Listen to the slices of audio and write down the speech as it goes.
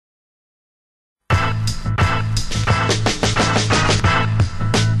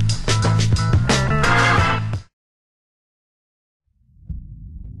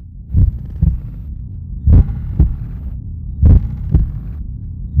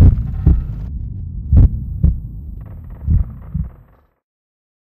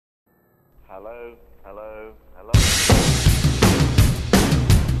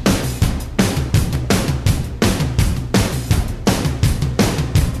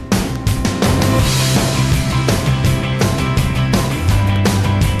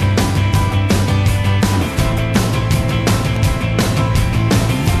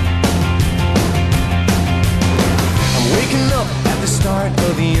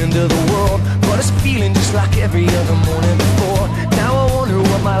end of the world, but it's feeling just like every other morning before. Now I wonder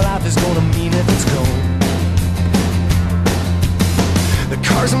what my life is gonna mean if it's gone. The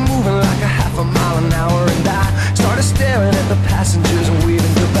cars are moving like a half a mile an hour, and I started staring at the passengers and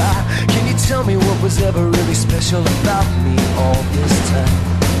waving goodbye. Can you tell me what was ever really special about me all this time?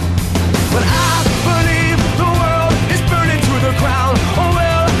 But I believe the world is burning to the ground. Oh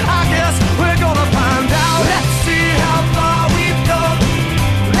well, I guess we're gonna find out. Let's see how far we've come.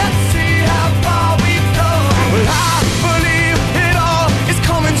 Let's see how far we've come. Well, I believe it all is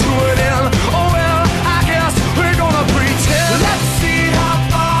coming to an end. Oh well, I guess we're gonna pretend. Let's see how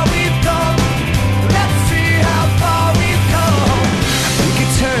far we've come. Let's see how far we've come. I think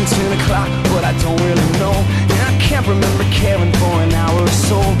it turned 10 o'clock, but I don't really know. And I can't remember caring for an hour or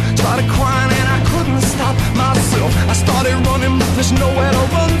so. Started crying and I couldn't stop myself. I started running, but there's nowhere to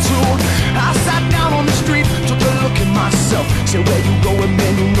run to. I sat down on the street, took a look at myself. Said, where you going,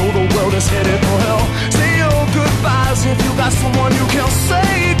 man? You know the world is headed for hell. Say your goodbyes if you got someone you can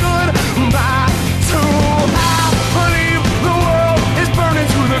say goodbye to. I believe the world is burning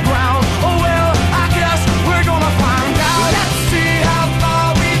to the ground. Oh well, I guess we're gonna find out. Let's see how far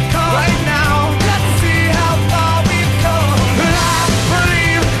we've come right now. Let's see how far we've come. And I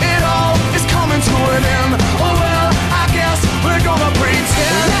believe it all is coming to an end. Oh well, I guess we're gonna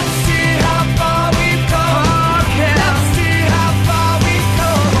pretend. Let's see how far we've come. Okay. Let's see how far we've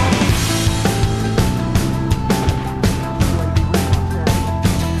come.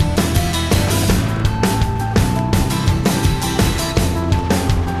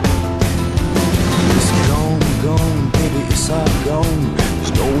 It's gone, gone, baby, it's all gone.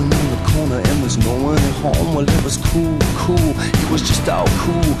 There's no one in the corner and there's no one at home. Well, it was cool, cool, it was just all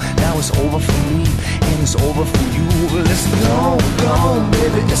cool. Now it's over for me and it's over for you. Well, it's gone, gone,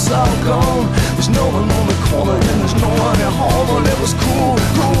 baby, it's all gone. There's no one on the corner and there's no one at home. Well, it was cool,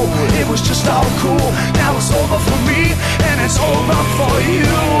 cool.